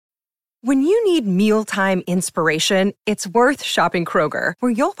When you need mealtime inspiration, it's worth shopping Kroger,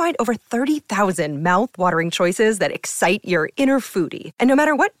 where you'll find over 30,000 mouth-watering choices that excite your inner foodie. And no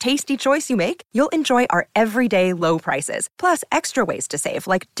matter what tasty choice you make, you'll enjoy our everyday low prices, plus extra ways to save,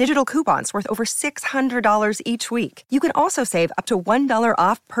 like digital coupons worth over $600 each week. You can also save up to $1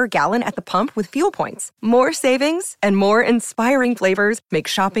 off per gallon at the pump with fuel points. More savings and more inspiring flavors make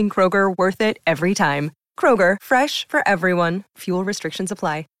shopping Kroger worth it every time. Kroger, fresh for everyone. Fuel restrictions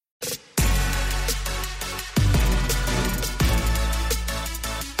apply.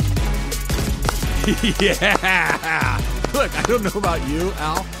 Yeah. Look, I don't know about you,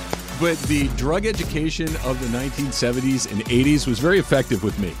 Al, but the drug education of the 1970s and 80s was very effective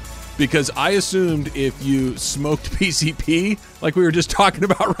with me because I assumed if you smoked PCP, like we were just talking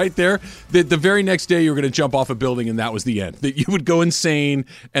about right there, that the very next day you were going to jump off a building and that was the end, that you would go insane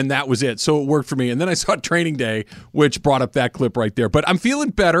and that was it. So it worked for me. And then I saw Training Day, which brought up that clip right there. But I'm feeling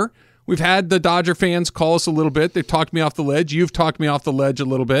better. We've had the Dodger fans call us a little bit. They've talked me off the ledge. You've talked me off the ledge a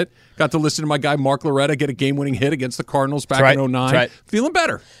little bit. Got to listen to my guy Mark Loretta get a game-winning hit against the Cardinals back in 2009. Right. Feeling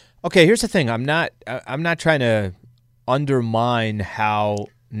better. Okay, here's the thing. I'm not trying to undermine how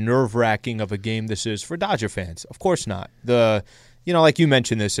nerve-wracking of a game this is for Dodger fans. Of course not. Like you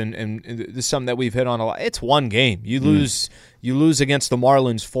mentioned this, and this is something that we've hit on a lot. It's one game. You lose against the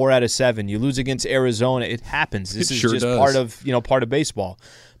Marlins 4 out of 7. You lose against Arizona. It happens. This is just part of baseball.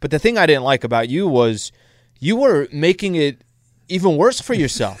 But the thing I didn't like about you was you were making it even worse for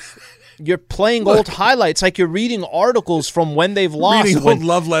yourself. You're playing old highlights like you're reading articles from when they've lost. Reading old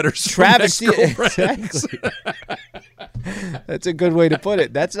love letters Travis, from ex-girlfriends. Exactly. That's a good way to put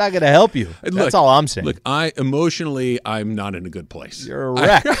it. That's not going to help you. That's all I'm saying. Look, I'm not in a good place. You're a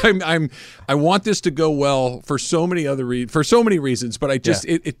wreck. I want this to go well for so many reasons, but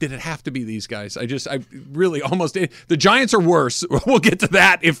did it have to be these guys? The Giants are worse. We'll get to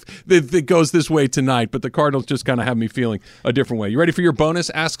that if it goes this way tonight, but the Cardinals just kind of have me feeling a different way. You ready for your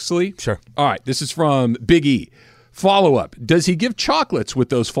bonus, Ask Slee? Sure. All right, this is from Big E. Follow-up, does he give chocolates with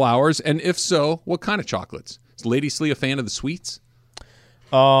those flowers, and if so, what kind of chocolates? Is Lady Slee a fan of the sweets?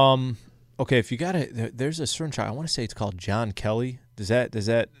 Okay, if you got it, there's a certain chocolate. I want to say it's called John Kelly. Does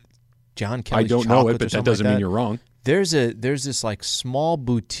that John Kelly? I don't know it, but that doesn't mean you're wrong. There's this like small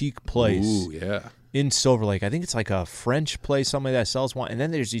boutique place. Ooh, yeah. In Silver Lake. I think it's like a French place, somebody that sells one. And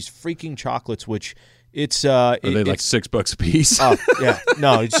then there's these freaking chocolates, which it's are they like $6 a piece? Oh yeah,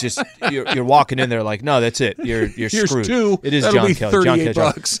 no, it's just you're walking in there like, no, that's it. You're Here's screwed. Two. It is That'll John be Kelly.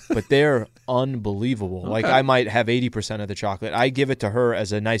 $38. But they're unbelievable. Like I might have 80% of the chocolate. I give it to her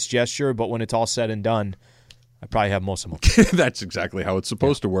as a nice gesture, but when it's all said and done, I probably have most of them. That's exactly how it's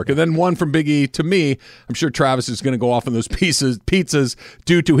supposed to work. And then one from Big E to me. I'm sure Travis is going to go off on those pizzas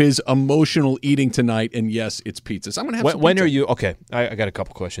due to his emotional eating tonight. And yes, it's pizzas. I'm going to have some When pizza. are you? Okay, I got a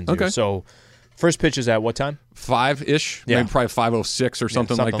couple questions Okay. here. So first pitch is at what time? 5-ish. Yeah. Maybe probably 5:06 or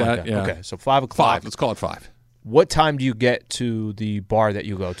something like that. Yeah. Okay, so 5 o'clock. 5. Let's call it 5. What time do you get to the bar that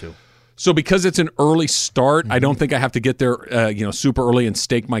you go to? So because it's an early start, I don't think I have to get there super early and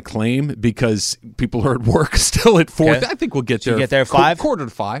stake my claim because people are at work still at 4. Okay. I think we'll get there. You get there at 5? Quarter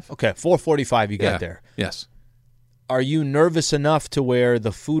to 5. Okay, 4:45 you get there. Yes. Are you nervous enough to where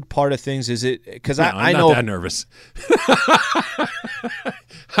the food part of things, is it? Because No, I I'm know. not that nervous.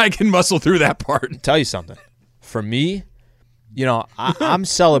 I can muscle through that part. Tell you something. For me, I'm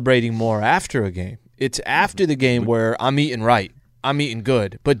celebrating more after a game. It's after the game where I'm eating right. I'm eating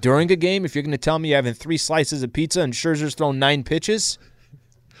good. But during a game, if you're going to tell me you're having 3 slices of pizza and Scherzer's thrown 9 pitches.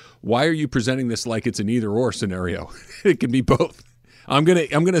 Why are you presenting this like it's an either-or scenario? It can be both. I'm gonna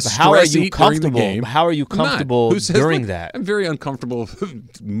How are stress you eat during the comfortable? game. How are you comfortable during that? I'm very uncomfortable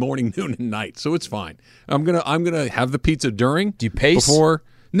morning, noon, and night, so it's fine. I'm gonna have the pizza during. Do you pace? Before?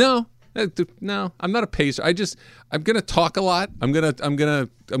 No, I'm not a pacer. I'm gonna talk a lot. I'm gonna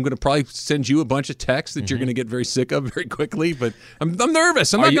probably send you a bunch of texts that you're gonna get very sick of very quickly. But I'm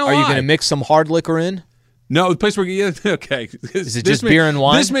nervous. Are you gonna mix some hard liquor in? No, the place where okay. Is it just beer and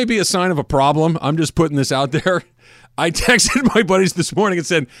wine? This may be a sign of a problem. I'm just putting this out there. I texted my buddies this morning and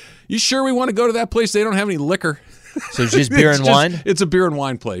said, "You sure we want to go to that place? They don't have any liquor." So it's just beer and wine? It's a beer and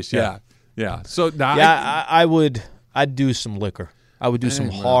wine place. Yeah. So I'd do some liquor. I would do some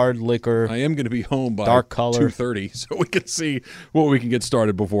hard liquor. I am going to be home by dark color 2:30, so we can see what we can get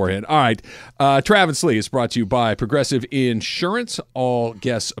started beforehand. All right. Travis Lee is brought to you by Progressive Insurance. All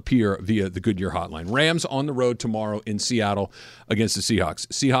guests appear via the Goodyear Hotline. Rams on the road tomorrow in Seattle against the Seahawks.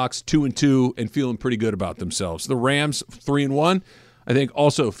 Seahawks 2-2 and feeling pretty good about themselves. The Rams 3-1. I think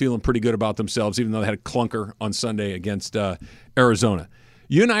also feeling pretty good about themselves, even though they had a clunker on Sunday against Arizona.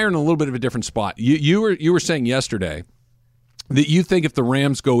 You and I are in a little bit of a different spot. You were saying yesterday that you think if the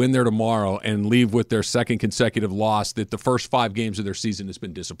Rams go in there tomorrow and leave with their second consecutive loss, that the first 5 games of their season has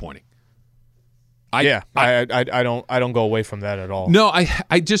been disappointing. I don't go away from that at all. No, I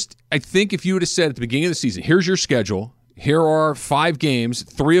think if you would have said at the beginning of the season, here's your schedule, here are 5 games,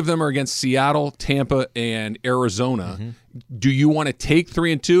 3 of them are against Seattle, Tampa, and Arizona. Mm-hmm. Do you want to take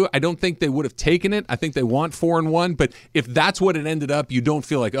 3-2? I don't think they would have taken it. I think they want 4-1. But if that's what it ended up, you don't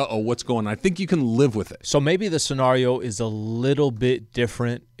feel like, what's going on? I think you can live with it. So maybe the scenario is a little bit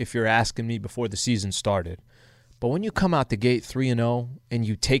different if you're asking me before the season started. But when you come out the gate 3-0 and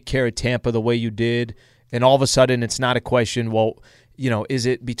you take care of Tampa the way you did, and all of a sudden it's not a question, well, is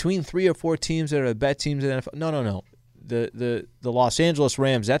it between 3 or 4 teams that are the best teams in the NFL? No. The Los Angeles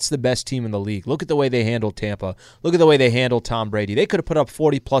Rams, that's the best team in the league. Look at the way they handled Tampa. Look at the way they handled Tom Brady. They could have put up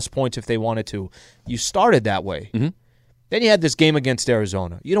 40-plus points if they wanted to. You started that way. Mm-hmm. Then you had this game against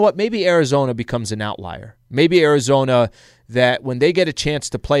Arizona. You know what? Maybe Arizona becomes an outlier. Maybe Arizona, that when they get a chance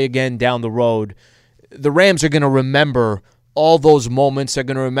to play again down the road, the Rams are going to remember all those moments. They're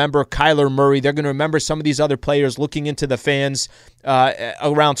going to remember Kyler Murray. They're going to remember some of these other players looking into the fans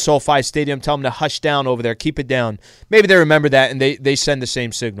around SoFi Stadium, tell them to hush down over there, keep it down. Maybe they remember that, and they send the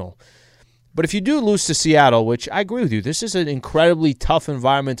same signal. But if you do lose to Seattle, which I agree with you, this is an incredibly tough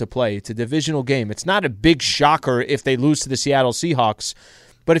environment to play. It's a divisional game. It's not a big shocker if they lose to the Seattle Seahawks.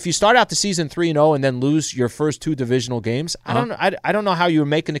 But if you start out the season 3-0 and then lose your first 2 divisional games, I don't know how you're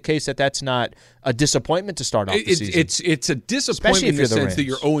making the case that that's not a disappointment to start off the season. It's a disappointment in the sense that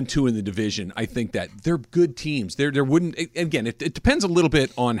you're 0-2 in the division. I think that they're good teams. There wouldn't, again, it depends a little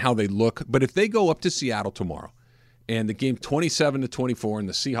bit on how they look. But if they go up to Seattle tomorrow and the game 27-24 and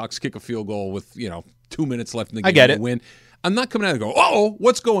the Seahawks kick a field goal with 2 minutes left in the game to win, I'm not coming out and go,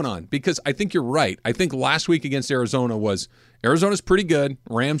 what's going on? Because I think you're right. I think last week against Arizona's pretty good.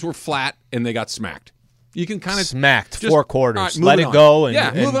 Rams were flat, and they got smacked. You can kind of smacked 4 quarters. Let it go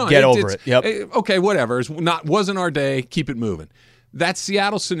and get over it. Yep. Okay, whatever. Wasn't our day. Keep it moving. That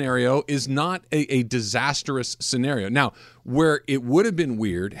Seattle scenario is not a disastrous scenario. Now, where it would have been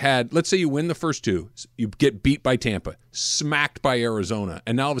weird had, let's say you win the first 2, you get beat by Tampa, smacked by Arizona,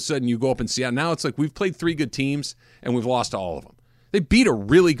 and now all of a sudden you go up in Seattle. Now it's like we've played 3 good teams, and we've lost to all of them. They beat a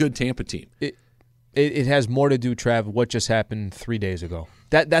really good Tampa team. It has more to do, Trav, what just happened 3 days ago.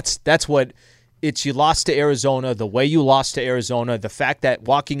 That's what it's. You lost to Arizona, the way you lost to Arizona, the fact that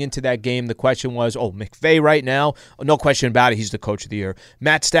walking into that game, the question was, McVay right now, no question about it, he's the coach of the year.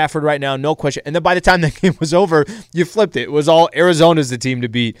 Matt Stafford right now, no question. And then by the time that game was over, you flipped it. It was all Arizona's the team to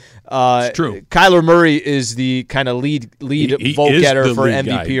beat. It's true. Kyler Murray is the kind of lead vote getter for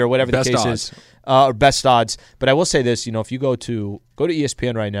MVP guy. Or whatever the case is. Or best odds. But I will say this, if you go to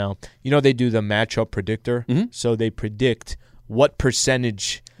ESPN right now, they do the matchup predictor. Mm-hmm. So they predict what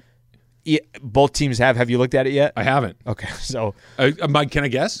percentage both teams have. Have you looked at it yet? I haven't. Okay. So can I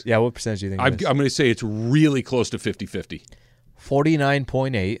guess? Yeah, what percentage do you think I'm going to say it's really close to 50-50.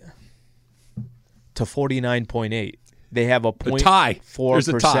 49.8 to 49.8. They have a 0.4% for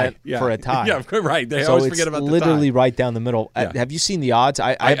a tie. Yeah, right. They always forget about the tie. So it's literally right down the middle. Yeah. Have you seen the odds?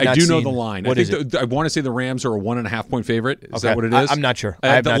 I do know the line. What is it? I want to say the Rams are a 1.5-point favorite. Is that what it is? I'm not sure.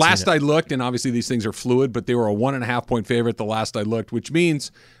 The last I looked, and obviously these things are fluid, but they were a 1.5-point favorite the last I looked, which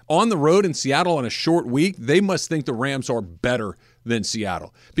means on the road in Seattle on a short week, they must think the Rams are better than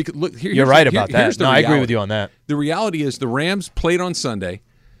Seattle. Because look, you're right about that. No, I agree with you on that. The reality is the Rams played on Sunday.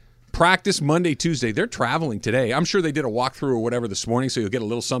 Practice Monday, Tuesday. They're traveling today. I'm sure they did a walkthrough or whatever this morning, so you'll get a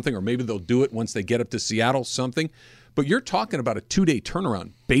little something, or maybe they'll do it once they get up to Seattle, something. But you're talking about a 2-day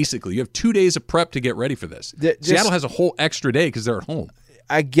turnaround, basically. You have 2 days of prep to get ready for this. Seattle has a whole extra day because they're at home.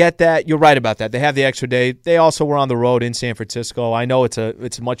 I get that. You're right about that. They have the extra day. They also were on the road in San Francisco. I know it's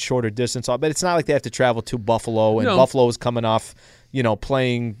a much shorter distance, but it's not like they have to travel to Buffalo, and Buffalo is coming off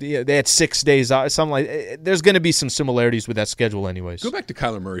playing. They had 6 days out. Something like. There's going to be some similarities with that schedule, anyways. Go back to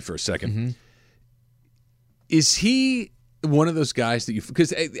Kyler Murray for a second. Mm-hmm. Is he one of those guys that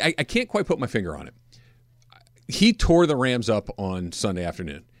because I can't quite put my finger on it. He tore the Rams up on Sunday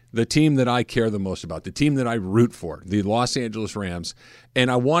afternoon. The team that I care the most about, the team that I root for, the Los Angeles Rams. And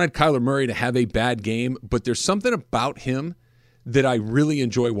I wanted Kyler Murray to have a bad game, but there's something about him that I really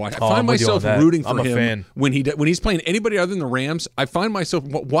enjoy watching. I find myself rooting for him when he's playing anybody other than the Rams. I find myself,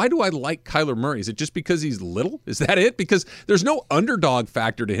 why do I like Kyler Murray? Is it just because he's little? Is that it? Because there's no underdog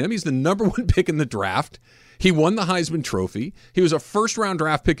factor to him. He's the number 1 pick in the draft. He won the Heisman Trophy. He was a first-round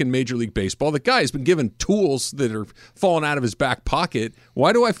draft pick in Major League Baseball. The guy has been given tools that are falling out of his back pocket.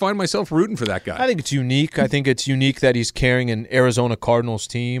 Why do I find myself rooting for that guy? I think it's unique. I think it's unique that he's carrying an Arizona Cardinals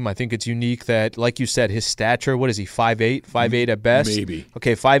team. I think it's unique that, like you said, his stature, what is he, 5'8"? 5'8" at best? Maybe.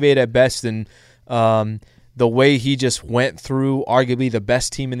 Okay, 5'8" at best, and the way he just went through arguably the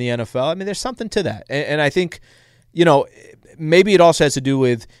best team in the NFL. I mean, there's something to that. And I think, maybe it also has to do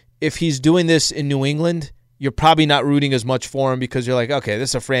with if he's doing this in New England, you're probably not rooting as much for him because you're like, okay,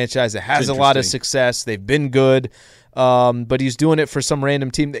 this is a franchise that has a lot of success. They've been good, but he's doing it for some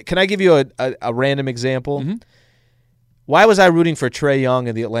random team. Can I give you a random example? Mm-hmm. Why was I rooting for Trae Young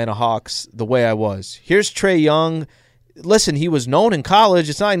and the Atlanta Hawks the way I was? Here's Trae Young. Listen, he was known in college.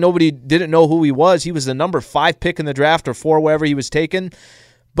 It's not like nobody didn't know who he was. He was the number 5 pick in the draft or 4, wherever he was taken.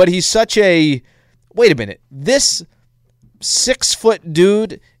 But he's such a – wait a minute. This 6-foot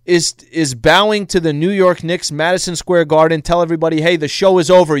dude is bowing to the New York Knicks, Madison Square Garden, tell everybody, hey, the show is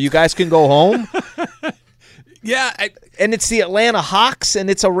over. You guys can go home. Yeah. And it's the Atlanta Hawks, and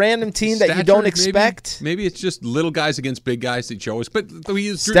it's a random team that you don't expect. Maybe it's just little guys against big guys that you always. But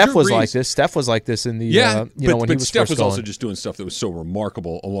Steph was like this. Steph was like this in the when he was Steph first was going. also just doing stuff that was so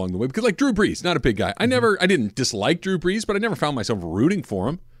remarkable along the way. Because like Drew Brees, not a big guy. I didn't dislike Drew Brees, but I never found myself rooting for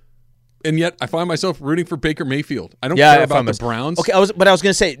him. And yet I find myself rooting for Baker Mayfield. I don't care about the Browns. Okay, I was going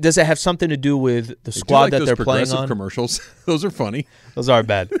to say, does it have something to do with the squad that they're playing on? Commercials. Those are funny. Those are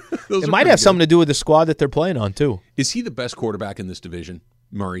bad. It might have something to do with the squad that they're playing on too. Is he the best quarterback in this division,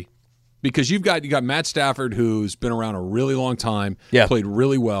 Murray? Because you got Matt Stafford, who's been around a really long time, played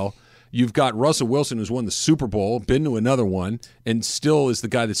really well. You've got Russell Wilson, who's won the Super Bowl, been to another one, and still is the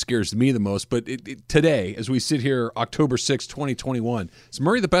guy that scares me the most. But today, as we sit here, October 6, 2021, is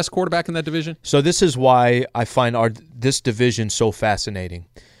Murray the best quarterback in that division? So this is why I find this division so fascinating.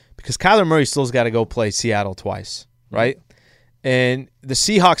 Because Kyler Murray still's got to go play Seattle twice, right? And the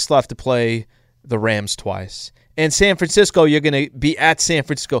Seahawks still have to play the Rams twice. And San Francisco, you're going to be at San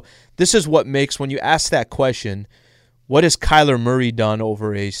Francisco. This is what makes, when you ask that question, what has Kyler Murray done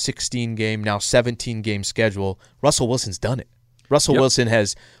over a 16-game, now 17-game schedule? Russell Wilson's done it. Russell Wilson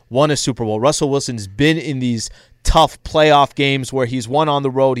has won a Super Bowl. Russell Wilson's been in these tough playoff games where he's won on the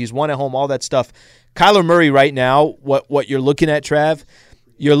road, he's won at home, all that stuff. Kyler Murray right now, what you're looking at, Trav,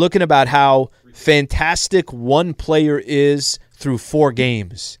 you're looking about how fantastic one player is through 4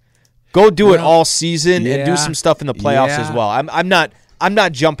 games. Go do it all season and do some stuff in the playoffs as well. I'm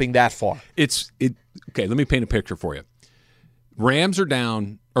not jumping that far. Okay, let me paint a picture for you. Rams are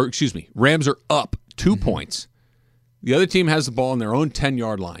up 2 points. The other team has the ball on their own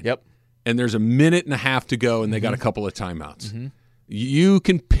 10-yard line. Yep. And there's a minute and a half to go, and they got a couple of timeouts. You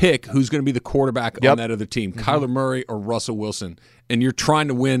can pick who's going to be the quarterback on that other team, Kyler Murray or Russell Wilson, and you're trying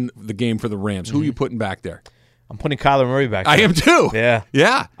to win the game for the Rams. Who are you putting back there? I'm putting Kyler Murray back there. I am too. Yeah.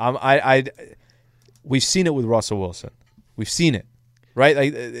 We've seen it with Russell Wilson. We've seen it,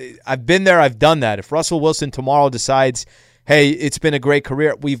 right? I've been there. I've done that. If Russell Wilson tomorrow decides, hey, it's been a great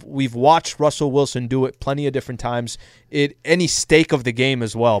career, we've watched Russell Wilson do it plenty of different times at any stake of the game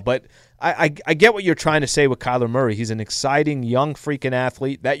as well. But I get what you're trying to say with Kyler Murray. He's an exciting, young freaking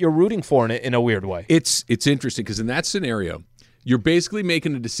athlete that you're rooting for in a weird way. It's interesting because in that scenario, you're basically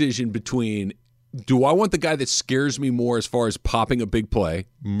making a decision between, do I want the guy that scares me more as far as popping a big play,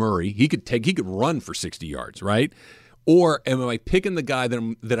 Murray? He could run for 60 yards, right? Or am I picking the guy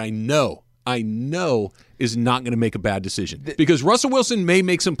that I know is not going to make a bad decision? Because Russell Wilson may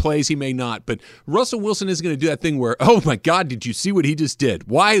make some plays, he may not, but Russell Wilson is going to do that thing where, oh my God, did you see what he just did?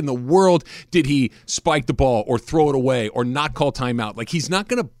 Why in the world did he spike the ball or throw it away or not call timeout? Like, he's not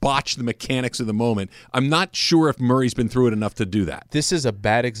going to botch the mechanics of the moment. I'm not sure if Murray's been through it enough to do that. This is a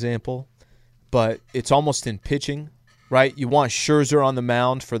bad example, but it's almost in pitching, right? You want Scherzer on the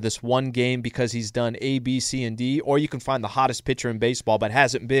mound for this one game because he's done A, B, C, and D, or you can find the hottest pitcher in baseball but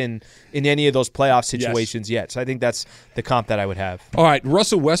hasn't been in any of those playoff situations yet. So I think that's the comp that I would have. All right,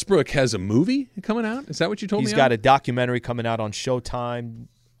 Russell Westbrook has a movie coming out? Is that what you told me? He's got a documentary coming out on Showtime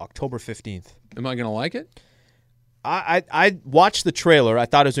October 15th. Am I going to like it? I watched the trailer. I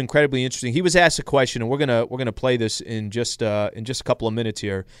thought it was incredibly interesting. He was asked a question, and we're gonna play this in just a couple of minutes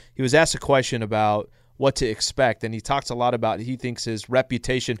here. He was asked a question about what to expect, and he talks a lot about he thinks his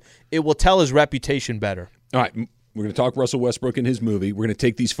reputation, it will tell his reputation better. All right, we're going to talk Russell Westbrook in his movie. We're going to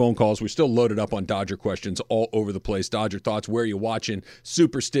take these phone calls. We're still loaded up on Dodger questions all over the place. Dodger thoughts, where are you watching,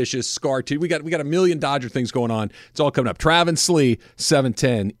 superstitious, scar tissue. We got a million Dodger things going on. It's all coming up. Trav and Slee,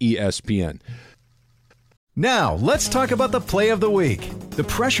 710 ESPN. Now, let's talk about the play of the week. The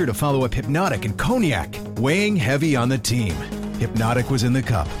pressure to follow up Hypnotic and Cognac, weighing heavy on the team. Hypnotic was in the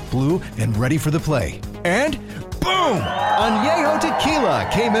cup, blue, and ready for the play. And boom! Añejo Tequila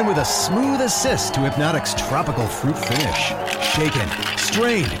came in with a smooth assist to Hypnotic's tropical fruit finish. Shaken,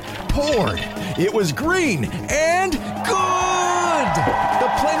 strained, poured. It was green and good! The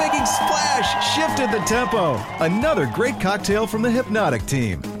playmaking splash shifted the tempo. Another great cocktail from the Hypnotic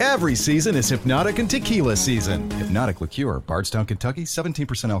team. Every season is Hypnotic and Tequila season. Hypnotic Liqueur, Bardstown, Kentucky,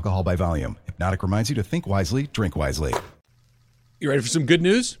 17% alcohol by volume. Hypnotic reminds you to think wisely, drink wisely. You ready for some good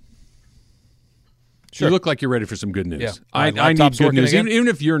news? Sure. You look like you're ready for some good news. Yeah. I need good news, even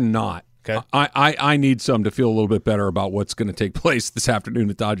if you're not. Okay. I need some to feel a little bit better about what's going to take place this afternoon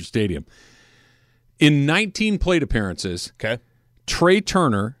at Dodger Stadium. In 19 plate appearances, Trey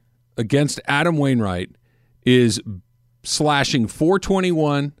Turner against Adam Wainwright is slashing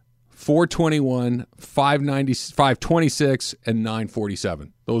 421, 421, 590, 526, and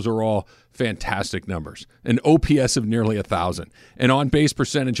 947. Those are all fantastic numbers. An OPS of nearly 1,000. An on-base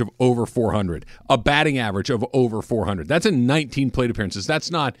percentage of over 400. A batting average of over 400. That's in 19 plate appearances.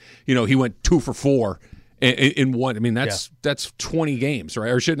 That's not, he went 2 for 4 in one. I mean, that's 20 games,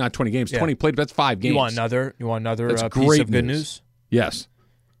 right? Or should not 20 games. 20 plate. That's 5 games. You want another that's piece great of good news? Yes.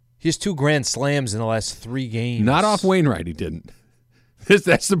 He has 2 grand slams in the last 3 games. Not off Wainwright, he didn't.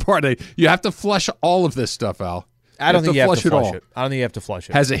 That's the part. You have to flush all of this stuff, Al. I don't think you have to flush it. I don't think you have to flush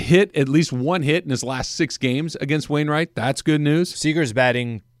it. Has a hit, at least one hit in his last 6 games against Wainwright. That's good news. Seager's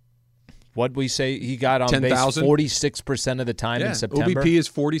batting, what'd we say he got on 10, base 000? 46% of the time in September? OBP is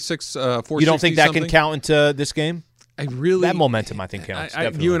 46, 460. You don't think that something? can count into this game? That momentum, I think, counts.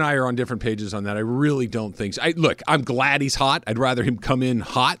 You and I are on different pages on that. I really don't think so. Look, I'm glad he's hot. I'd rather him come in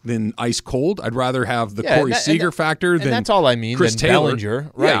hot than ice cold. I'd rather have the Corey Seager factor than that's all I mean. Chris than Taylor.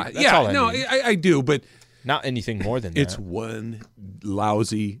 Bellinger. Right. Yeah, all I mean. I do, but not anything more than that. It's one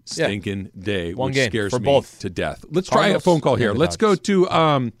lousy, stinking day, one which game scares for me both. to death. Let's try a phone call here. Let's go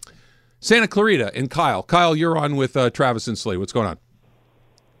to Santa Clarita and Kyle. Kyle, you're on with Travis and Slee. What's going on?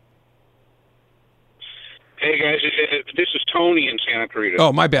 Hey, guys. This is Tony in Santa Clarita.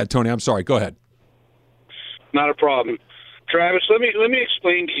 Oh, my bad, Tony. I'm sorry. Go ahead. Not a problem. Travis, let me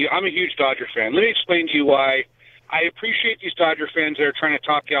explain to you. I'm a huge Dodger fan. Let me explain to you why I appreciate these Dodger fans that are trying to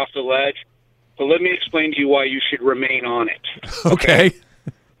talk you off the ledge, but let me explain to you why you should remain on it. Okay.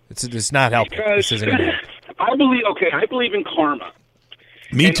 It's not helpful. Because this isn't I believe in karma.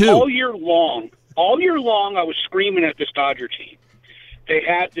 Me too. All year long, I was screaming at this Dodger team. They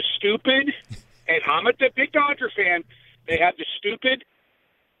had the stupid, and I'm a big Dodger fan, they had the stupid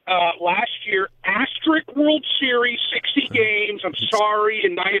last year asterisk World Series, 60 games. I'm sorry,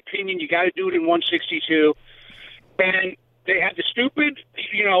 in my opinion, you got to do it in 162. And they had the stupid,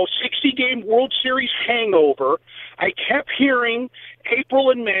 60-game World Series hangover. I kept hearing April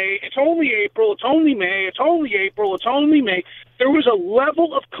and May. It's only April. It's only May. It's only April. It's only May. There was a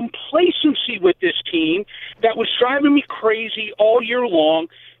level of complacency with this team that was driving me crazy all year long.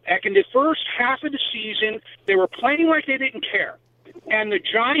 Back in the first half of the season, they were playing like they didn't care. And the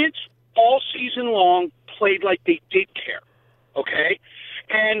Giants, all season long, played like they did care. Okay?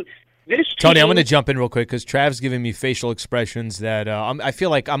 And this team, Tony, I'm going to jump in real quick because Trav's giving me facial expressions that I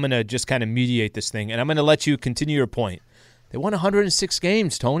feel like I'm going to just kind of mediate this thing, and I'm going to let you continue your point. They won 106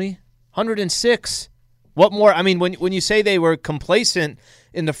 games, Tony. 106. What more? I mean, when you say they were complacent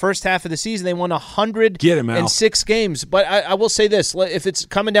in the first half of the season, they won 106 games. But I will say this. If it's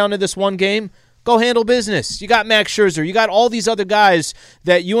coming down to this one game, go handle business. You got Max Scherzer. You got all these other guys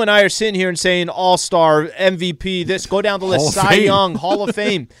that you and I are sitting here and saying All-Star, MVP, this. Go down the list. Cy Young, Hall of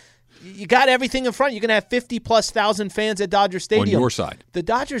Fame. You got everything in front. You're going to have 50-plus thousand fans at Dodger Stadium. On your side. The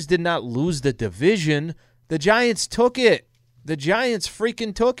Dodgers did not lose the division. The Giants took it. The Giants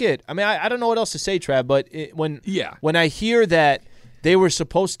freaking took it. I mean, I don't know what else to say, Trav, but when I hear that they were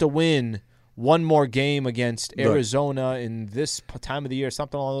supposed to win one more game against Arizona in this time of the year,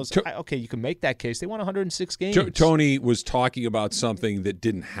 something along those. Okay, you can make that case. They won 106 games. Tony was talking about something that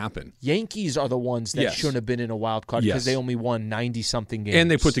didn't happen. Yankees are the ones that shouldn't have been in a wild card because they only won 90-something games. And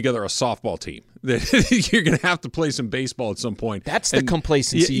they put together a softball team. You're going to have to play some baseball at some point. That's the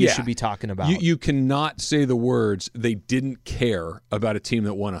complacency you should be talking about. You cannot say the words, they didn't care about a team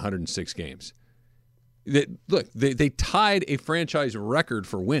that won 106 games. They tied a franchise record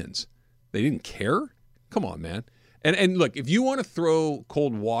for wins. They didn't care? Come on, man. And look, if you want to throw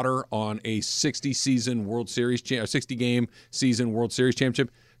cold water on a 60-season World Series, 60-game season World Series championship,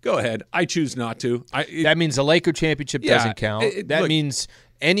 go ahead. I choose not to. That means the Laker championship doesn't count. That means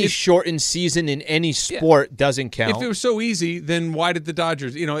any shortened season in any sport doesn't count. If it was so easy, then why did the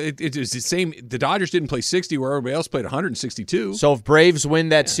Dodgers, it is the same. The Dodgers didn't play 60 where everybody else played 162. So if Braves win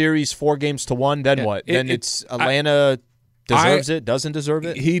that series 4-1, then what? Then it's Atlanta deserves it, doesn't deserve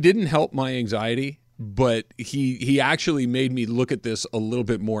it? He didn't help my anxiety, but he actually made me look at this a little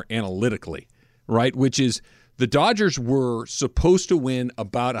bit more analytically, right? Which is The Dodgers were supposed to win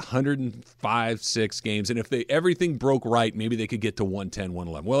about 105, 6 games, and if everything broke right, maybe they could get to 110,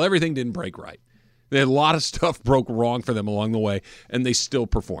 111. Well, everything didn't break right. They had a lot of stuff broke wrong for them along the way, and they still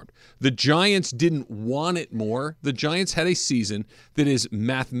performed. The Giants didn't want it more. The Giants had a season that is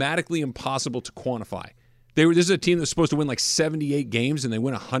mathematically impossible to quantify. This is a team that's supposed to win like 78 games, and they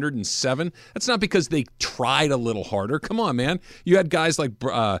win 107. That's not because they tried a little harder. Come on, man. You had guys like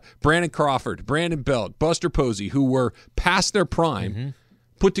Brandon Crawford, Brandon Belt, Buster Posey, who were past their prime,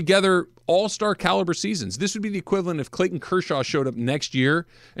 put together all-star caliber seasons. This would be the equivalent if Clayton Kershaw showed up next year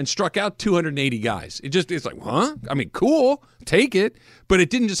and struck out 280 guys. It's like, huh? I mean, cool, take it. But it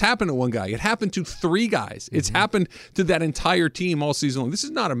didn't just happen to one guy. It happened to 3 guys. It's happened to that entire team all season long. This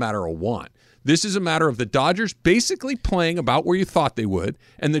is not a matter of want. This is a matter of the Dodgers basically playing about where you thought they would,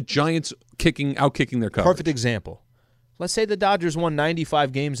 and the Giants out-kicking their coverage. Perfect example. Let's say the Dodgers won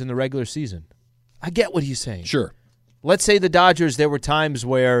 95 games in the regular season. I get what he's saying. Sure. Let's say the Dodgers, there were times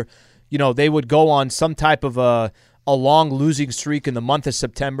where, they would go on some type of a long losing streak in the month of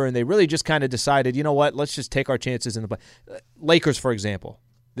September, and they really just kind of decided, you know what, let's just take our chances in the play. Lakers, for example,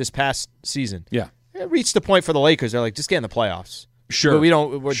 this past season. Yeah. It reached the point for the Lakers. They're like, just get in the playoffs. Sure.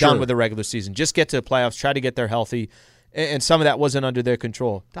 But we're done with the regular season. Just get to the playoffs, try to get there healthy, and some of that wasn't under their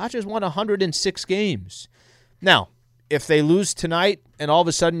control. Dodgers won 106 games. Now, if they lose tonight and all of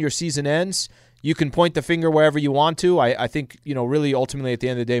a sudden your season ends, you can point the finger wherever you want to. I think, really ultimately at the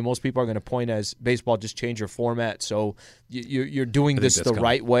end of the day, most people are going to point as baseball just changed your format. So you're doing this the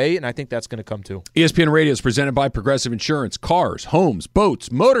right way, and I think that's going to come too. ESPN Radio is presented by Progressive Insurance. Cars, homes,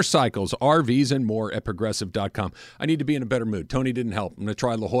 boats, motorcycles, RVs, and more at Progressive.com. I need to be in a better mood. Tony didn't help. I'm going to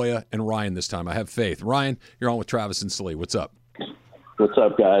try La Jolla and Ryan this time. I have faith. Ryan, you're on with Travis and Salee. What's up? What's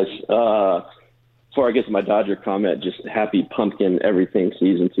up, guys? Before I get to my Dodger comment, just happy pumpkin everything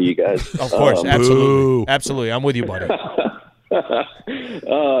season to you guys. Of course, absolutely. Absolutely. I'm with you, buddy.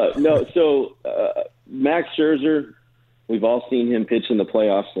 Max Scherzer, we've all seen him pitch in the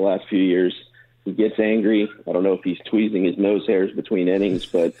playoffs the last few years. He gets angry. I don't know if he's tweezing his nose hairs between innings,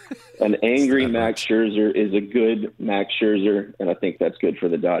 but an angry Max Scherzer is a good Max Scherzer, and I think that's good for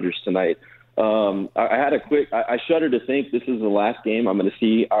the Dodgers tonight. I shudder to think this is the last game I'm going to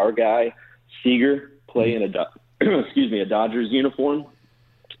see our guy Seager play in a Dodgers uniform.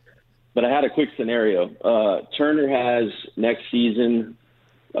 But I had a quick scenario. Turner has next season.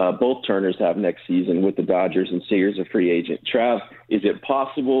 Both Turners have next season with the Dodgers, and Seager's a free agent. Trav, is it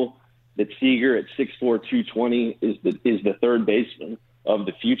possible that Seager at 6'4", 220 is the third baseman of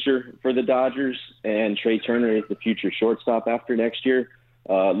the future for the Dodgers, and Trey Turner is the future shortstop after next year?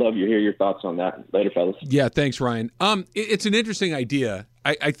 Love to hear your thoughts on that. Later, fellas. Yeah, thanks, Ryan. It's an interesting idea.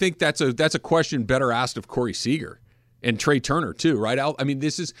 I think that's a question better asked of Corey Seager and Trey Turner too, right, Al? I mean,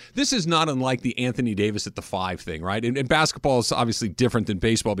 this is not unlike the Anthony Davis at the 5 thing, right? And basketball is obviously different than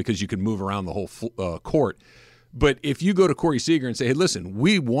baseball because you can move around the whole court. But if you go to Corey Seager and say, hey, listen,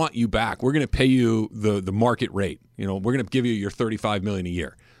 we want you back. We're going to pay you the market rate. We're going to give you your $35 million a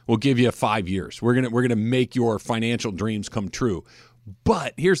year. We'll give you 5 years. We're going to make your financial dreams come true.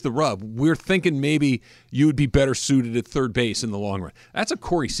 But here's the rub. We're thinking maybe you would be better suited at third base in the long run. That's a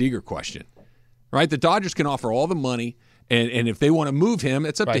Corey Seager question, right? The Dodgers can offer all the money, and if they want to move him,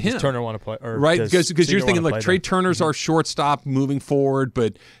 it's up to him. Does Turner want to play? Right, because you're thinking like Trey Turner's our shortstop moving forward,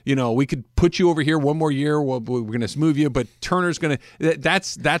 but we could put you over here one more year. We're going to move you, but Turner's going to.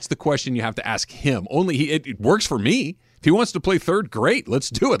 That's the question you have to ask him. Only it works for me. If he wants to play third, great.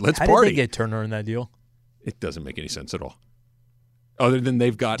 Let's do it. Let's party. How did they get Turner in that deal? It doesn't make any sense at all. Other than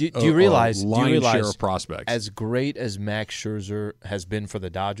they've got do you realize share of prospects. As great as Max Scherzer has been for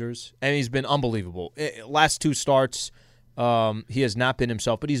the Dodgers, and he's been unbelievable. Last 2 starts, he has not been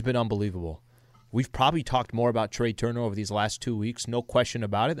himself, but he's been unbelievable. We've probably talked more about Trey Turner over these last 2 weeks, no question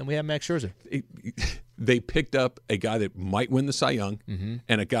about it, than we have Max Scherzer. They picked up a guy that might win the Cy Young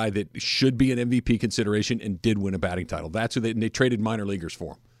and a guy that should be an MVP consideration and did win a batting title. That's who they traded minor leaguers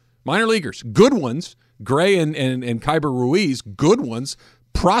for. Minor leaguers, good ones. Gray and Kyber Ruiz, good ones,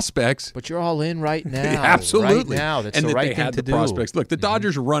 prospects. But you're all in right now. Absolutely. Right now. That's and the right they thing had to the do. Prospects. Look, the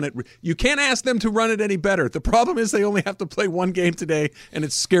Dodgers run it. You can't ask them to run it any better. The problem is they only have to play 1 game today, and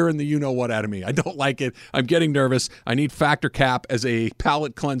it's scaring the you-know-what out of me. I don't like it. I'm getting nervous. I need Factor Cap as a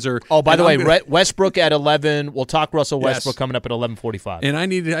palate cleanser. Oh, by the way, Westbrook at 11. We'll talk Russell Westbrook coming up at 11:45. And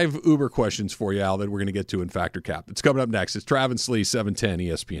I have Uber questions for you, Al, that we're going to get to in Factor Cap. It's coming up next. It's Travis Lee, 710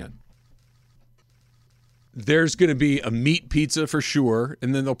 ESPN. There's going to be a meat pizza for sure,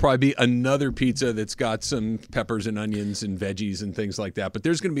 and then there'll probably be another pizza that's got some peppers and onions and veggies and things like that. But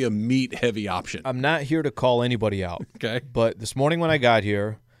there's going to be a meat-heavy option. I'm not here to call anybody out. Okay. But this morning when I got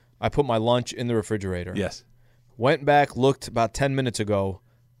here, I put my lunch in the refrigerator. Yes. Went back, looked about 10 minutes ago.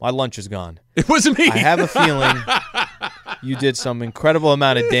 My lunch is gone. It wasn't me. I have a feeling you did some incredible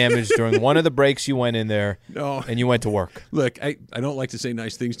amount of damage during one of the breaks you went in there, and you went to work. Look, I don't like to say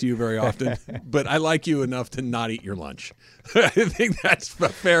nice things to you very often, but I like you enough to not eat your lunch. I think that's a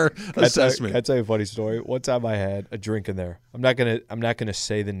fair assessment. Can I tell you a funny story? One time I had a drink in there. I'm not gonna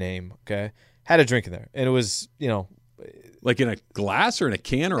say the name, okay? Had a drink in there, and it was, like in a glass or in a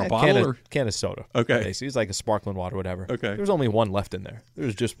can or a bottle? Can of soda. Okay. So it's like a sparkling water, whatever. Okay. There was only one left in there. There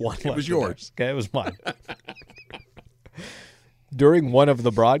was just one left. It was yours. Okay, it was mine. During one of the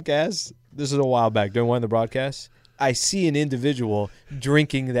broadcasts, this is a while back, during one of the broadcasts, I see an individual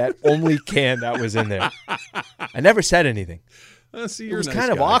drinking that only can that was in there. I never said anything. See, it was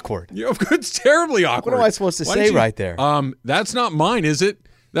kind of awkward. It's terribly awkward. What am I supposed to say right there? That's not mine, is it?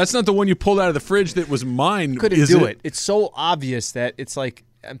 That's not the one you pulled out of the fridge that was mine. Couldn't do it. It's so obvious that it's like,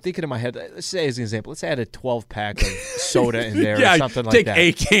 I'm thinking in my head, let's say as an example, let's add a 12-pack of soda in there or something like that.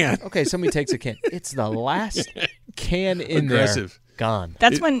 Take a can. Okay, somebody takes a can. It's the last can in there. Gone.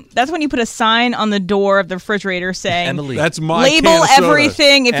 That's when you put a sign on the door of the refrigerator saying, Emily, that's my label can of soda.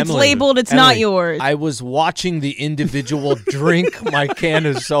 everything. If Emily, it's labeled, it's Emily, not yours. I was watching the individual drink my can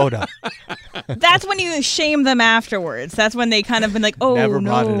of soda. That's when you shame them afterwards. That's when they kind of been like, oh, Never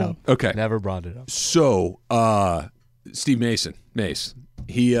brought it up. Okay. Never brought it up. So, Steve Mace,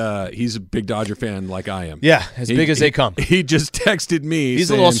 he's a big Dodger fan like I am. Yeah, big as they come. He just texted me. He's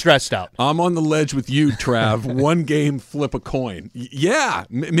saying, a little stressed out. I'm on the ledge with you, Trav. One game, flip a coin. Yeah,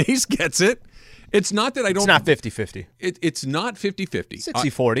 Mace gets it. It's not that I don't. It's not 50-50. It's not 50-50.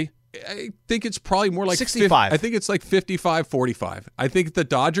 60-40. I think it's probably more like 65. I think it's like 55-45. I think the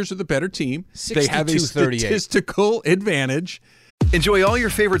Dodgers are the better team. They have a 62-38. statistical advantage. Enjoy all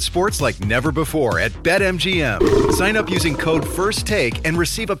your favorite sports like never before at BetMGM. Sign up using code FIRSTTAKE and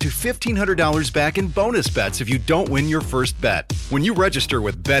receive up to $1,500 back in bonus bets if you don't win your first bet. When you register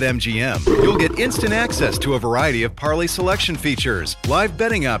with BetMGM, you'll get instant access to a variety of parlay selection features, live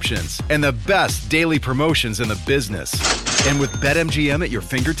betting options, and the best daily promotions in the business. And with BetMGM at your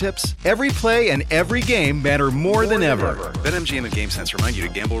fingertips, every play and every game matter more than ever. BetMGM and GameSense remind you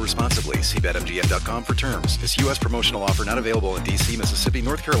to gamble responsibly. See BetMGM.com for terms. This U.S. promotional offer not available in D.C., Mississippi,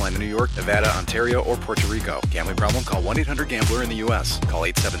 North Carolina, New York, Nevada, Ontario, or Puerto Rico. Gambling problem? Call 1-800-GAMBLER in the U.S. Call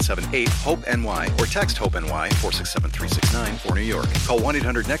 877-8-HOPE-NY or text HOPE-NY 467-369 for New York. Call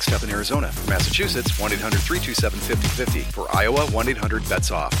 1-800-NEXT-STEP in Arizona. For Massachusetts, 1-800-327-5050. For Iowa,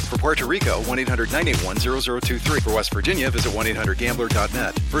 1-800-BETS-OFF. For Puerto Rico, 1-800-981-0023. For West Virginia, visit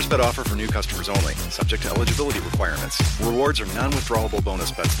 1-800-GAMBLER.net. First bet offer for new customers only. Subject to eligibility requirements. Rewards are non-withdrawable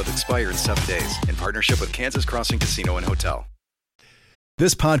bonus bets that expire in 7 days. In partnership with Kansas Crossing Casino and Hotel.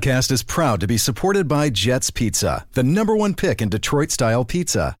 This podcast is proud to be supported by Jets Pizza, the #1 pick in Detroit-style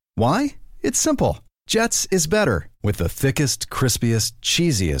pizza. Why? It's simple. Jets is better. With the thickest, crispiest,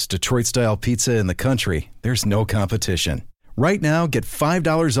 cheesiest Detroit-style pizza in the country, there's no competition. Right now, get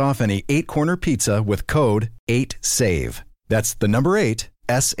 $5 off any 8-corner pizza with code 8SAVE. That's the number 8,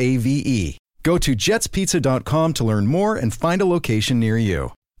 S-A-V-E. Go to jetspizza.com to learn more and find a location near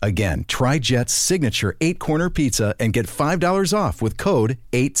you. Again, try Jet's signature 8-corner pizza and get $5 off with code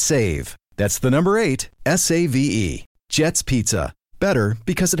 8SAVE. That's the number 8, S-A-V-E. Jet's Pizza. Better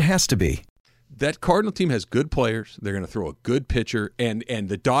because it has to be. That Cardinal team has good players. They're going to throw a good pitcher, and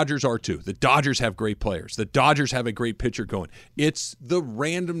the Dodgers are too. The Dodgers have great players. The Dodgers have a great pitcher going. It's the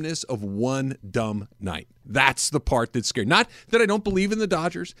randomness of one dumb night. That's the part that's scary. Not that I don't believe in the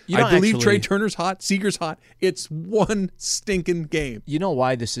Dodgers. I believe Trey Turner's hot, Seager's hot. It's one stinking game. You know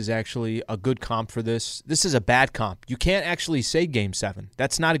why this is actually a good comp for this? This is a bad comp. You can't actually say Game 7.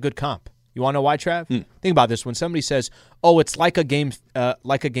 That's not a good comp. You want to know why, Trav? Think about this. When somebody says, "Oh, it's like a game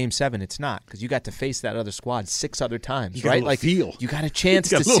 7," it's not, because you got to face that other squad 6 other times, right? Like feel. You got a chance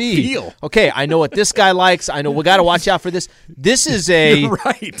to see. Feel. Okay, I know what this guy likes. I know we got to watch out for this. This is You're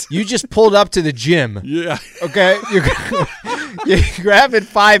right. You just pulled up to the gym. Yeah. Okay. You're grabbing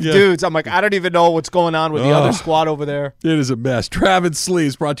 5 dudes. I'm like, I don't even know what's going on with the other squad over there. It is a mess. Trav and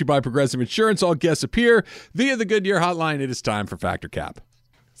Sleeves brought to you by Progressive Insurance. All guests appear via the Goodyear Hotline. It is time for Factor Cap.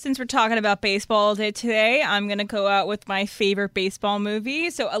 Since we're talking about baseball all day today, I'm going to go out with my favorite baseball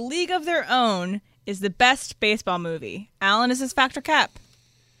movie. So A League of Their Own is the best baseball movie. Alan, is this Factor Cap?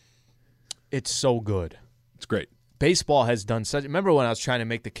 It's so good. It's great. Baseball has done such. Remember when I was trying to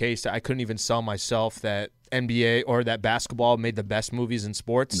make the case that I couldn't even sell myself that NBA or that basketball made the best movies in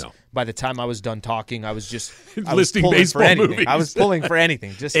sports? No. By the time I was done talking, I was just listing pulling baseball for anything. movies. I was pulling for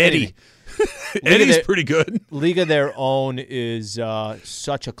anything. Just Eddie. Eddie's pretty good. League of Their Own is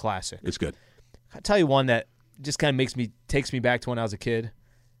such a classic. It's good. I'll tell you one that just kind of takes me back to when I was a kid.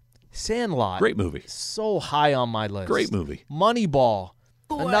 Sandlot. Great movie. So high on my list. Great movie. Moneyball.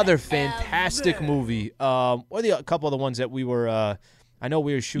 Another fantastic movie. What are a couple of the ones that we were I know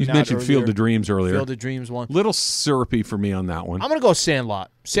we were shooting You out mentioned earlier. Field of Dreams earlier. Field of Dreams one. Little syrupy for me on that one. I'm going to go Sandlot.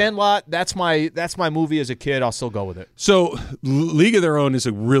 Sandlot, that's my movie as a kid. I'll still go with it. So, League of Their Own is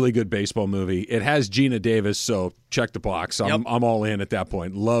a really good baseball movie. It has Gina Davis, so check the box. I'm all in at that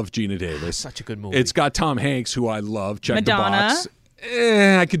point. Love Gina Davis. Such a good movie. It's got Tom Hanks, who I love. Check Madonna. the box.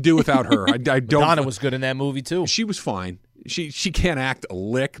 I could do without her. I don't. Madonna was good in that movie, too. She was fine. She can't act a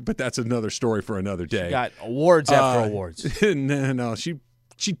lick, but that's another story for another day. Got awards after awards. No, she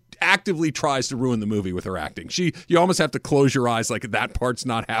actively tries to ruin the movie with her acting. You almost have to close your eyes like that part's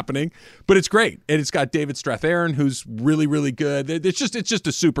not happening, but it's great. And it's got David Strathairn, who's really, really good. It's just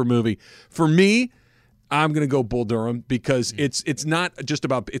a super movie. For me, I'm going to go Bull Durham because it's not just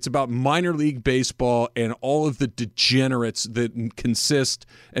about – it's about minor league baseball and all of the degenerates that consist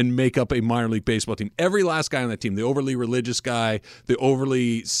and make up a minor league baseball team. Every last guy on that team, the overly religious guy, the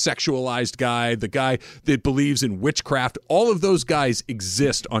overly sexualized guy, the guy that believes in witchcraft, all of those guys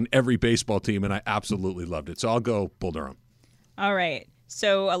exist on every baseball team, and I absolutely loved it. So I'll go Bull Durham. All right.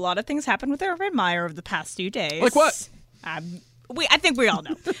 So a lot of things happened with Urban Meyer over the past few days. Like what? I think we all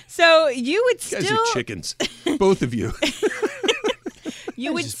know. So you would You guys still are chickens. Both of you.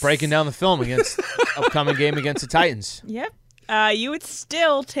 you would Just breaking down the film against upcoming game against the Titans. Yep. You would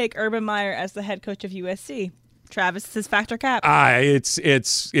still take Urban Meyer as the head coach of USC. Travis says factor cap.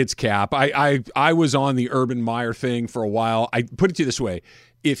 It's cap. I was on the Urban Meyer thing for a while. I put it to you this way.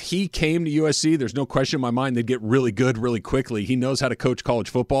 If he came to USC, there's no question in my mind they'd get really good really quickly. He knows how to coach college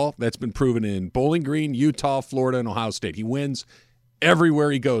football. That's been proven in Bowling Green, Utah, Florida, and Ohio State. He wins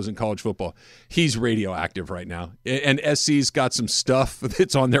everywhere he goes in college football. He's radioactive right now. And SC's got some stuff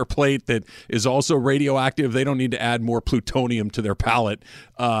that's on their plate that is also radioactive. They don't need to add more plutonium to their palate.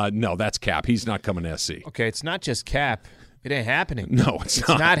 No, that's cap. He's not coming to SC. Okay, it's not just cap. It ain't happening. No, it's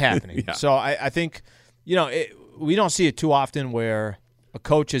not happening. Yeah. So I think, we don't see it too often where a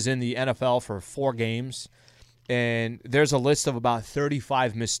coach is in the NFL for 4 games and there's a list of about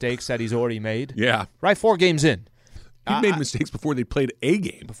 35 mistakes that he's already made. Yeah. Right, 4 games in. He made mistakes before they played a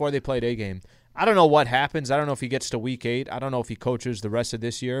game. I don't know what happens. I don't know if he gets to week 8. I don't know if he coaches the rest of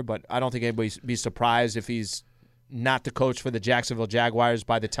this year, but I don't think anybody'd be surprised if he's not the coach for the Jacksonville Jaguars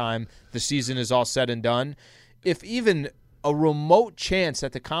by the time the season is all said and done. If even a remote chance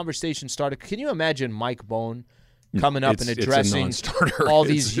that the conversation started, can you imagine Mike Bone coming up and addressing all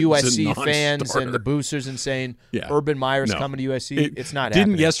these USC fans and the boosters and saying Urban Meyer's coming to USC? It's not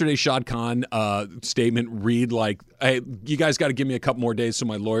happening. Didn't yesterday Shad Khan statement read like, hey, you guys got to give me a couple more days so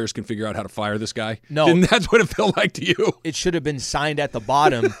my lawyers can figure out how to fire this guy? No. Didn't that's what it felt like to you? It should have been signed at the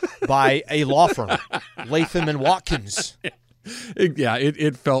bottom by a law firm, Latham and Watkins.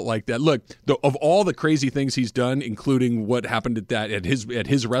 It felt like that. Look, of all the crazy things he's done, including what happened at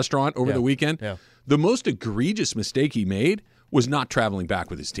his restaurant over the weekend, the most egregious mistake he made was not traveling back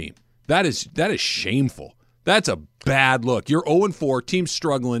with his team. That is shameful. That's a bad look. You're 0-4, team's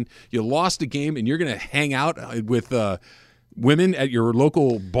struggling. You lost a game, and you're going to hang out with women at your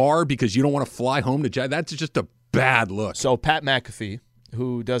local bar because you don't want to fly home to. That's just a bad look. So Pat McAfee,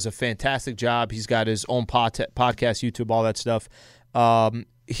 who does a fantastic job. He's got his own podcast, YouTube, all that stuff.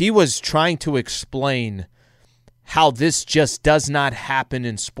 He was trying to explain how this just does not happen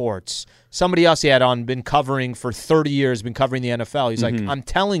in sports. Somebody else he had on, been covering for 30 years, been covering the NFL. He's like, I'm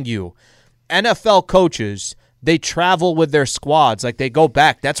telling you, NFL coaches, they travel with their squads. Like, they go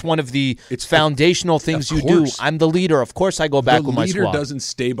back. That's one of the foundational things you do. I'm the leader. Of course I go back with my squad. The leader doesn't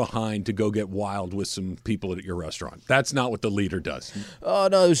stay behind to go get wild with some people at your restaurant. That's not what the leader does. Oh,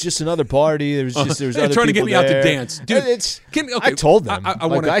 no, it was just another party. There was other people trying to get me out to dance. Dude, I told them.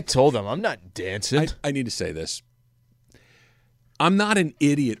 I told them. I'm not dancing. I need to say this. I'm not an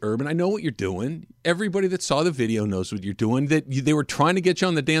idiot, Urban. I know what you're doing. Everybody that saw the video knows what you're doing. They were trying to get you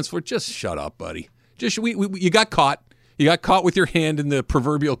on the dance floor. Just shut up, buddy. You got caught. You got caught with your hand in the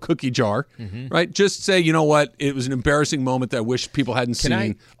proverbial cookie jar, right? Just say, you know what? It was an embarrassing moment that I wish people hadn't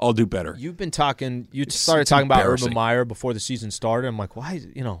seen. I'll do better. You've been talking. You started talking about Urban Meyer before the season started. I'm like, why's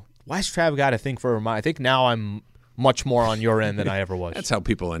Trav got to think for Urban Meyer? I think now I'm much more on your end than I ever was. That's how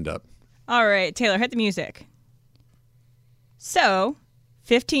people end up. All right, Taylor, hit the music. So,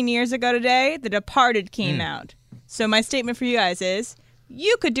 15 years ago today, The Departed came out. So my statement for you guys is,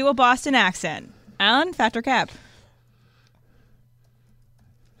 you could do a Boston accent. Alan, factor cap?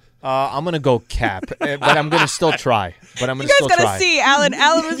 I'm going to go cap, but I'm going to still try. You guys got to see, Alan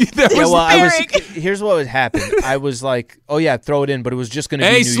was here's what would happen. I was like, oh, yeah, throw it in, but it was just going to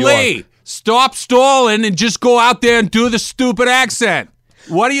be New Slee, York. Stop stalling and just go out there and do the stupid accent.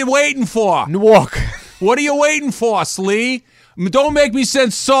 What are you waiting for? Newark. What are you waiting for, Slee? Don't make me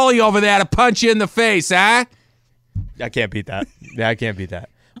send Sully over there to punch you in the face, huh? I can't beat that. Yeah, I can't beat that.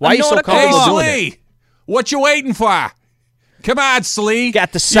 Why are you so Hey, comfortable doing it? Slee, what you waiting for? Come on, Slee.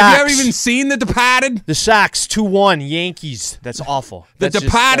 Got the You've never socks. even seen The Departed? The Sox 2-1 Yankees. That's awful. The That's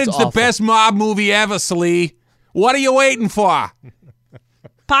Departed's that's the awful. best mob movie ever, Slee. What are you waiting for?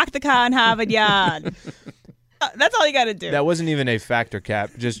 Park the car in Harvard Yard. That's all you got to do. That wasn't even a factor,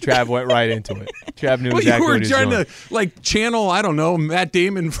 Cap. Just Trav went right into it. Trav knew Well, exactly you were what he was trying doing. to channel, I don't know, Matt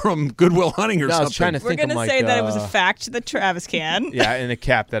Damon from Good Will Hunting or No, I something. was trying to We're think going of to like, say that it was a fact that Travis can. Yeah, and a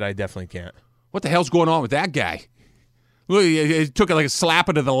Cap that I definitely can't. What the hell's going on with that guy? Look, he took it like a slap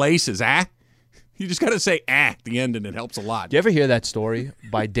into the laces, huh? You just got to say at the end, and it helps a lot. Do you ever hear that story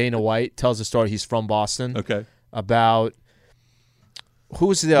by Dana White? Tells a story. He's from Boston. Okay. About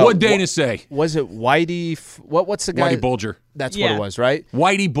who's the What Dana say? Was it Whitey? What's the guy? Whitey Bulger. That's what Yeah. it was, right?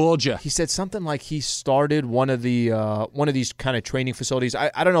 Whitey Bulger. He said something like he started one of these kind of training facilities.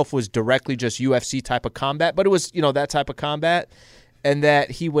 I don't know if it was directly just UFC type of combat, but it was that type of combat, and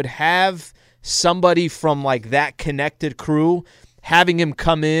that he would have somebody from like that connected crew having him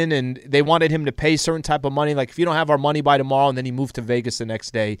come in, and they wanted him to pay certain type of money, like if you don't have our money by tomorrow, and then he moved to Vegas the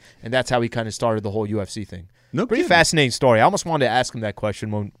next day, and that's how he kind of started the whole UFC thing. No Pretty kidding. fascinating story. I almost wanted to ask him that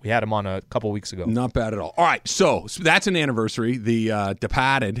question when we had him on a couple weeks ago. Not bad at all. All right, so that's an anniversary, the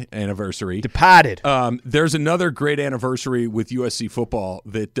Departed anniversary. Departed. There's another great anniversary with USC football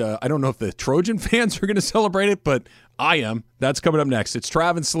that I don't know if the Trojan fans are going to celebrate it, but I am. That's coming up next. It's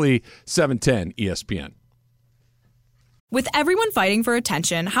Travis Lee, 710 ESPN. With everyone fighting for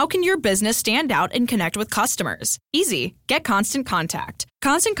attention, how can your business stand out and connect with customers? Easy. Get Constant Contact.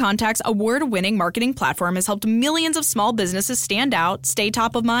 Constant Contact's award-winning marketing platform has helped millions of small businesses stand out, stay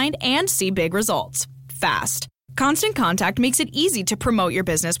top of mind, and see big results fast. Constant Contact makes it easy to promote your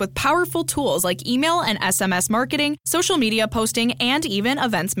business with powerful tools like email and SMS marketing, social media posting, and even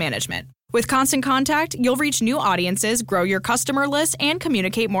events management. With Constant Contact, you'll reach new audiences, grow your customer list, and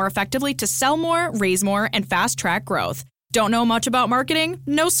communicate more effectively to sell more, raise more, and fast-track growth. Don't know much about marketing?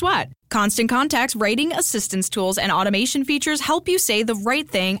 No sweat. Constant Contact's writing assistance tools and automation features help you say the right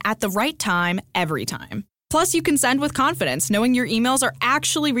thing at the right time, every time. Plus, you can send with confidence, knowing your emails are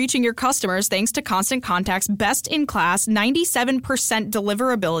actually reaching your customers thanks to Constant Contact's best-in-class 97%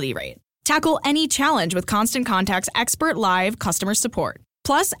 deliverability rate. Tackle any challenge with Constant Contact's expert live customer support.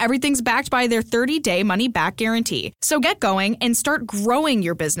 Plus, everything's backed by their 30-day money-back guarantee. So get going and start growing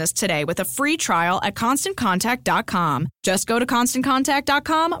your business today with a free trial at ConstantContact.com. Just go to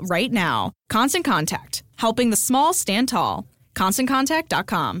ConstantContact.com right now. Constant Contact, helping the small stand tall.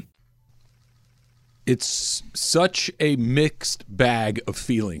 ConstantContact.com. It's such a mixed bag of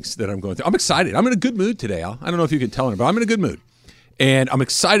feelings that I'm going through. I'm excited. I'm in a good mood today, Al. I don't know if you can tell it, but I'm in a good mood. And I'm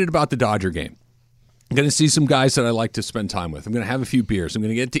excited about the Dodger game. I'm going to see some guys that I like to spend time with. I'm going to have a few beers. I'm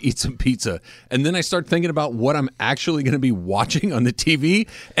going to get to eat some pizza. And then I start thinking about what I'm actually going to be watching on the TV.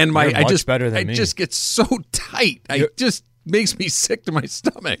 And You're much better than I me. just get so tight. It just makes me sick to my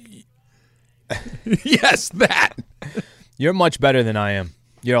stomach. Yes, that. You're much better than I am.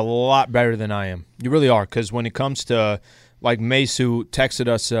 You're a lot better than I am. You really are, because when it comes to, like Mace, who texted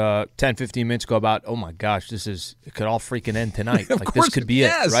us 10, 15 minutes ago about, oh my gosh, it could all freaking end tonight. Like this could be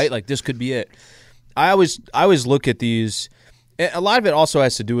yes. it, right? Like this could be it. I always look at these. A lot of it also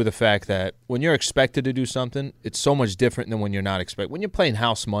has to do with the fact that when you're expected to do something, it's so much different than when you're not expected. When you're playing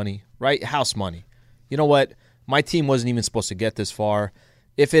house money, right? House money. You know what? My team wasn't even supposed to get this far.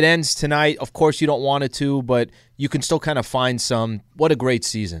 If it ends tonight, of course you don't want it to, but you can still kind of find some. What a great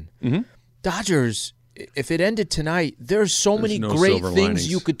season. Mm-hmm. Dodgers, if it ended tonight, there's many no great silver things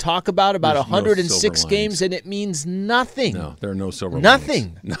linings. you could talk about There's no 106 silver games, linings. and it means nothing. No, there are no silver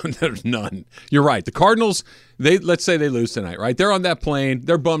Nothing. linings. No, there's none. You're right. The Cardinals, let's say they lose tonight, right? They're on that plane.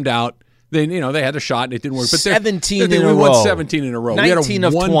 They're bummed out. They had a shot and it didn't work. But 17 we in a won row. 17 in a row. 19 we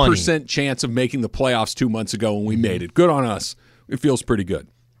of had a 20. 1% chance of making the playoffs 2 months ago, and we made it. Good on us. It feels pretty good.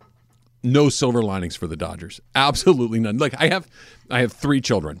 No silver linings for the Dodgers. Absolutely none. Like I have 3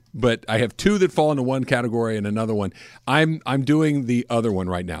 children, but I have 2 that fall into one category and another one. I'm doing the other one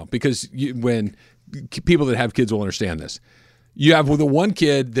right now because when people that have kids will understand this. You have the one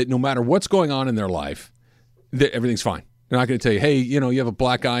kid that no matter what's going on in their life, everything's fine. They're not going to tell you, hey, you have a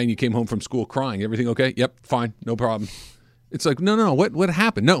black eye and you came home from school crying. Everything okay? Yep, fine, no problem. It's like, no, what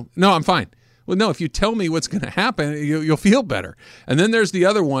happened? No, I'm fine. Well, no, if you tell me what's going to happen, you'll feel better. And then there's the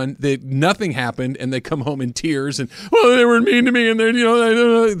other one that nothing happened, and they come home in tears, and well, they were mean to me, and then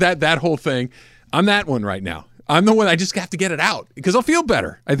that whole thing. I'm that one right now. I'm the one. I just have to get it out because I'll feel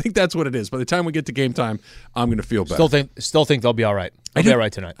better. I think that's what it is. By the time we get to game time, I'm going to feel better. Still think they'll be all right. They'll be all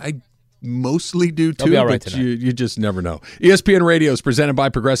right tonight. I mostly do too, they'll be all right but tonight. you just never know. ESPN Radio is presented by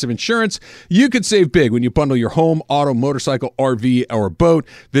Progressive Insurance. You could save big when you bundle your home, auto, motorcycle, RV, or boat.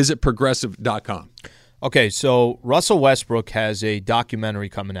 Visit Progressive.com. Okay, so Russell Westbrook has a documentary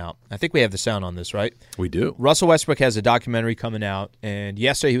coming out. I think we have the sound on this, right? We do. Russell Westbrook has a documentary coming out, and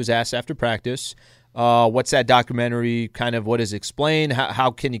yesterday he was asked after practice, what's that documentary, kind of what is explained? How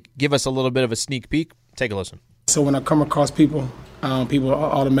can you give us a little bit of a sneak peek? Take a listen. So when I come across people, people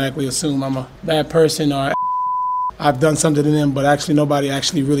automatically assume I'm a bad person or I've done something to them, but actually nobody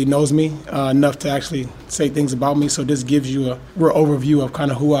actually really knows me enough to actually say things about me. So this gives you a real overview of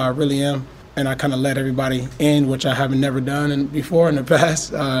kind of who I really am. And I kind of let everybody in, which I haven't never done before in the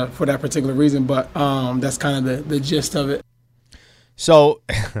past for that particular reason. But that's kind of the gist of it. So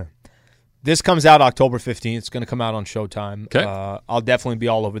this comes out October 15th. It's going to come out on Showtime. Okay. I'll definitely be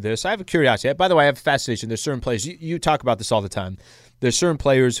all over this. I have a curiosity. By the way, I have a fascination. There's certain players. You talk about this all the time. There's certain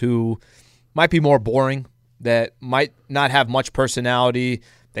players who might be more boring, that might not have much personality.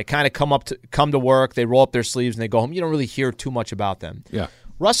 They kind of come to work, they roll up their sleeves, and they go home. You don't really hear too much about them. Yeah.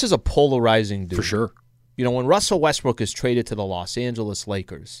 Russ is a polarizing dude. For sure. You know, when Russell Westbrook is traded to the Los Angeles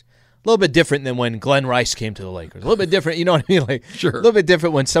Lakers, a little bit different than when Glenn Rice came to the Lakers. A little bit different, you know what I mean? Like, sure. A little bit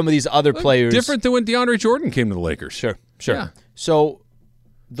different when some of these other players. Different than when DeAndre Jordan came to the Lakers. Sure. Yeah. So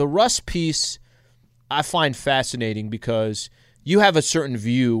the Russ piece I find fascinating because you have a certain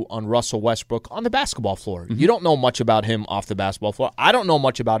view on Russell Westbrook on the basketball floor. Mm-hmm. You don't know much about him off the basketball floor. I don't know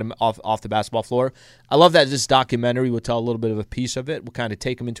much about him off the basketball floor. I love that this documentary will tell a little bit of a piece of it. We'll kind of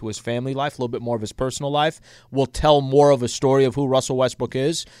take him into his family life, a little bit more of his personal life. We'll tell more of a story of who Russell Westbrook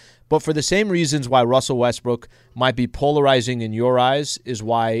is. But for the same reasons why Russell Westbrook might be polarizing in your eyes is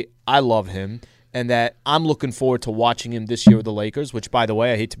why I love him, and that I'm looking forward to watching him this year with the Lakers, which, by the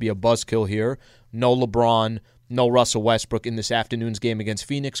way, I hate to be a buzzkill here. No LeBron, no Russell Westbrook in this afternoon's game against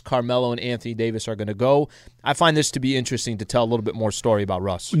Phoenix. Carmelo and Anthony Davis are going to go. I find this to be interesting to tell a little bit more story about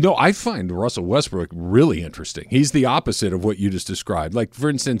Russ. No, I find Russell Westbrook really interesting. He's the opposite of what you just described. Like, for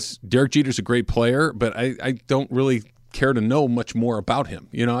instance, Derek Jeter's a great player, but I don't really care to know much more about him.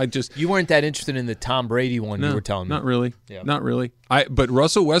 You know, You weren't that interested in the Tom Brady one you were telling me. Not really. Yeah. Not really. But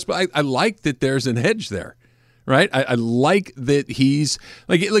Russell Westbrook, I like that there's an edge there. Right? I like that he's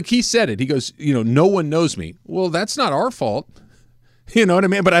like he said it. He goes, no one knows me. Well, that's not our fault. You know what I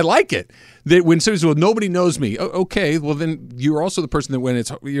mean? But I like it that when somebody says, well, nobody knows me. Okay, well then you're also the person that when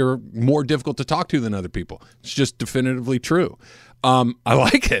you're more difficult to talk to than other people. It's just definitively true. I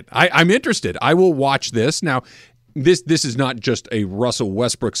like it. I'm interested. I will watch this now. This is not just a Russell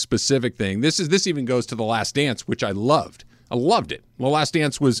Westbrook specific thing. This even goes to The Last Dance, which I loved. I loved it. The Last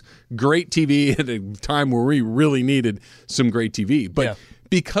Dance was great TV at a time where we really needed some great TV. But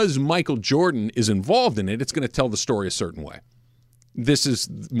because Michael Jordan is involved in it, it's going to tell the story a certain way. This is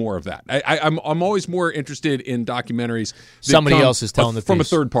more of that. I'm always more interested in documentaries. Somebody else is telling the from piece.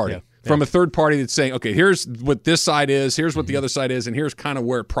 a third party. Yeah. From a third party that's saying, okay, here's what this side is, here's what the other side is, and here's kind of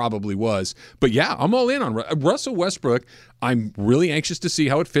where it probably was. But yeah, I'm all in on Russell Westbrook. I'm really anxious to see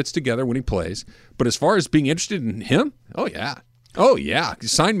how it fits together when he plays. But as far as being interested in him, oh yeah,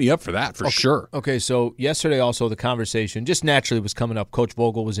 sign me up for that for sure. Okay, so yesterday also the conversation just naturally was coming up. Coach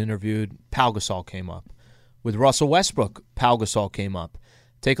Vogel was interviewed. Pau Gasol came up. With Russell Westbrook, Pau Gasol came up.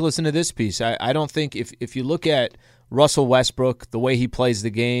 Take a listen to this piece. I don't think if you look at Russell Westbrook, the way he plays the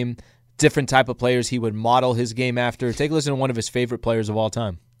game, different type of players he would model his game after. Take a listen to one of his favorite players of all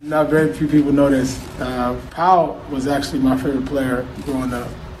time. Not very few people know this. Pau was actually my favorite player growing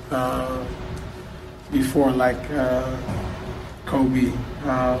up. Before Kobe,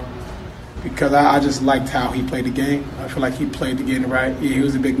 because I just liked how he played the game. I feel like he played the game right. Yeah, he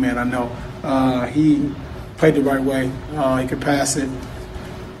was a big man, I know. He played the right way. He could pass it,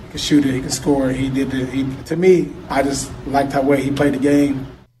 he could shoot it, he could score. To me, I just liked how way he played the game.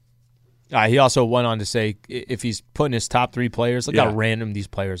 He also went on to say if he's putting his top three players, look how random these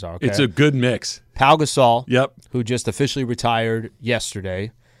players are. Okay? It's a good mix. Pau Gasol, who just officially retired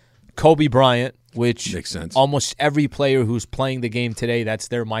yesterday. Kobe Bryant, which makes sense. Almost every player who's playing the game today, that's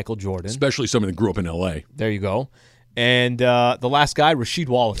their Michael Jordan. Especially someone that grew up in L.A. There you go. And the last guy, Rasheed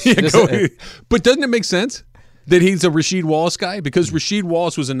Wallace. But doesn't it make sense that he's a Rasheed Wallace guy? Because Rasheed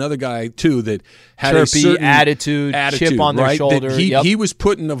Wallace was another guy, too, that had chirpy, a certain attitude, chip on their shoulder. He was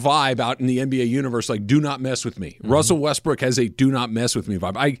putting a vibe out in the NBA universe like, do not mess with me. Mm-hmm. Russell Westbrook has a do not mess with me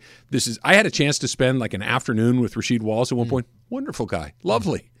vibe. I had a chance to spend like an afternoon with Rasheed Wallace at one point. Wonderful guy.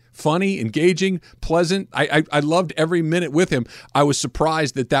 Lovely. funny, engaging, pleasant. I loved every minute with him. I was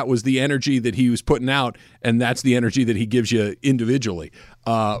surprised that was the energy that he was putting out, and that's the energy that he gives you individually.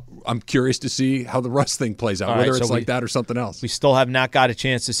 I'm curious to see how the Russ thing plays out, whether it's like that or something else. We still have not got a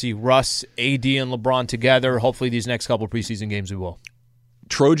chance to see Russ, AD, and LeBron together. Hopefully these next couple preseason games we will.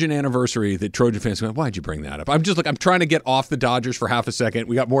 Trojan anniversary that Trojan fans go, why'd you bring that up? I'm trying to get off the Dodgers for half a second.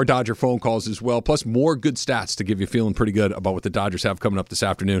 We got more Dodger phone calls as well, plus more good stats to give you feeling pretty good about what the Dodgers have coming up this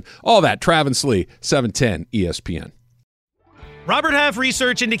afternoon. All that, Travis Lee, 710 ESPN. Robert Half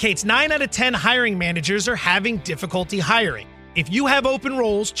research indicates 9 out of 10 hiring managers are having difficulty hiring. If you have open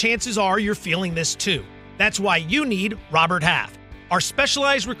roles, chances are you're feeling this too. That's why you need Robert Half. Our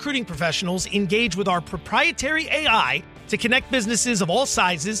specialized recruiting professionals engage with our proprietary AI to connect businesses of all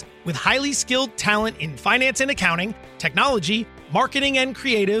sizes with highly skilled talent in finance and accounting, technology, marketing and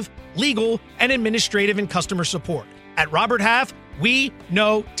creative, legal, and administrative and customer support. At Robert Half, we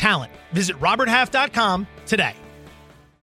know talent. Visit roberthalf.com today.